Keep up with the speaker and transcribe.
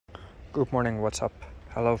Good morning, what's up?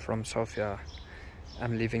 Hello from Sofia.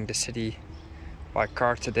 I'm leaving the city by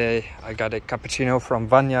car today. I got a cappuccino from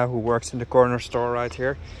Vanya, who works in the corner store right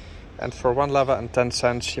here. And for 1 leva and 10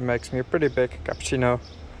 cents, she makes me a pretty big cappuccino.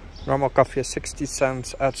 Normal coffee is 60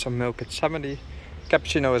 cents, add some milk, it's 70.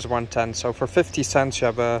 Cappuccino is 110, so for 50 cents you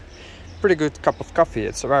have a pretty good cup of coffee.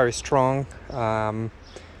 It's very strong.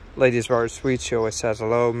 Lady is very sweet, she always says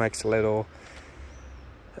hello, makes a little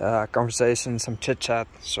conversation, some chit chat.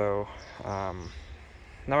 So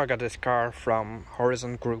now I got this car from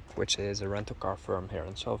Horizon Group, which is a rental car firm here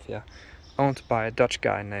in Sofia, owned by a Dutch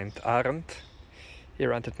guy named Arend. He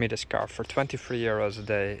rented me this car for 23 euros a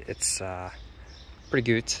day. It's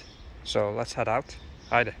pretty good, so let's head out.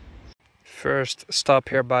 Heide. First stop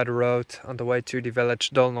here by the road on the way to the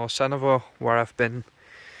village Dolno Senovo, where I've been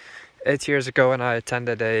 8 years ago, and I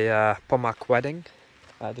attended a Pomak wedding.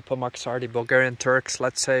 The Pomaks are the Bulgarian Turks,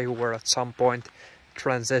 let's say, who were at some point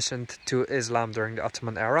transitioned to Islam during the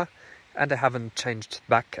Ottoman era, and they haven't changed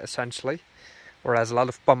back essentially. Whereas a lot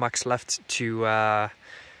of Pomaks left to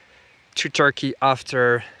Turkey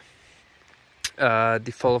after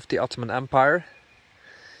the fall of the Ottoman Empire.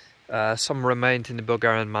 Some remained in the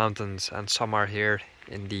Bulgarian mountains, and some are here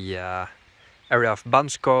in the area of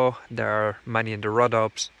Bansko. There are many in the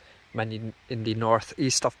Rhodops, many in the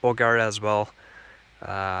northeast of Bulgaria as well.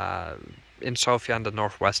 In Sofia and the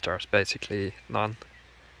northwest there's basically none.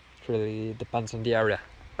 It really depends on the area.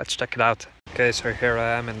 Let's check it out. Okay, so here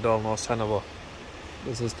I am in Dolno Senovo.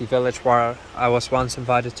 This is the village where I was once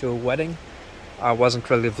invited to a wedding. I wasn't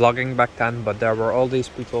really vlogging back then, but there were all these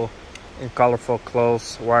people in colorful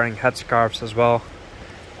clothes, wearing headscarves as well.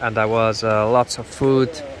 And there was lots of food,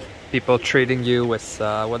 people treating you with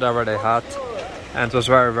whatever they had. And it was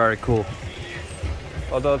very, very cool.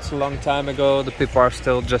 Although it's a long time ago, the people are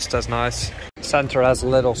still just as nice. The center has a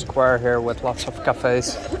little square here with lots of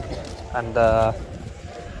cafes and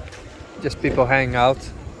just people hanging out.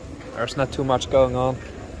 There's not too much going on.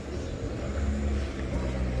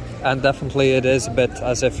 And definitely it is a bit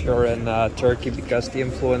as if you're in Turkey, because the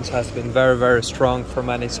influence has been very, very strong for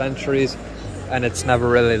many centuries and it's never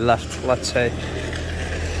really left, let's say.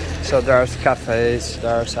 So there's cafes,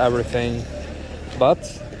 there's everything.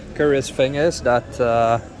 But curious thing is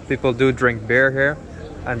that people do drink beer here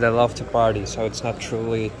and they love to party, so it's not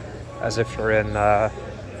truly as if you're in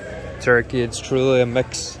Turkey. It's truly a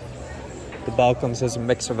mix. The Balkans is a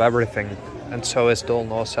mix of everything, and so is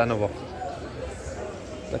Dolno Senovo.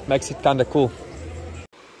 That makes it kind of cool.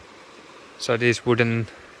 So these wooden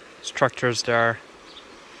structures there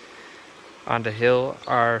on the hill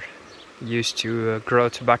are used to grow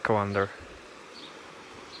tobacco under.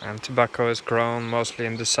 And tobacco is grown mostly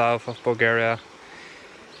in the south of Bulgaria,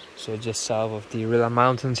 so just south of the Rila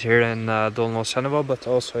Mountains here in Dolno Senovo, but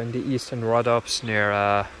also in the eastern Rhodops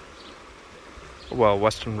near,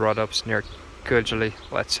 western Rhodops near Kudjeli,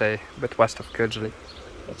 let's say, a bit west of Kudjeli.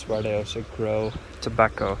 That's where they also grow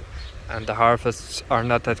tobacco. And the harvests are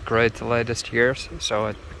not that great the latest years, so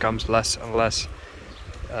it becomes less and less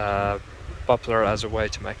popular as a way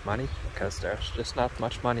to make money, because there's just not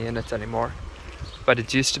much money in it anymore. But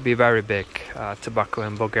it used to be very big, tobacco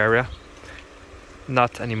in Bulgaria.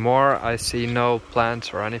 Not anymore. I see no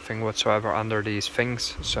plants or anything whatsoever under these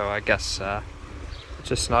things, so I guess it's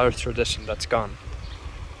just another tradition that's gone.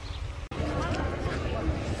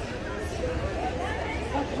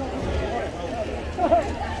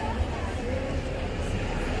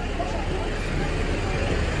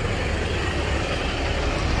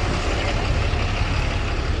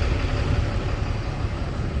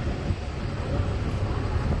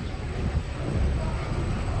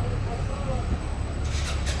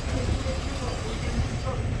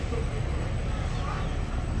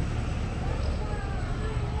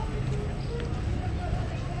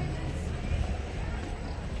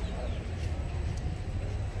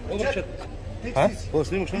 А?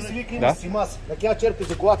 Ти си вика има си маса. Так я черпи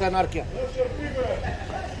за колата анархия.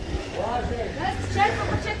 Черпа,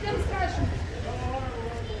 почекай, не страшно.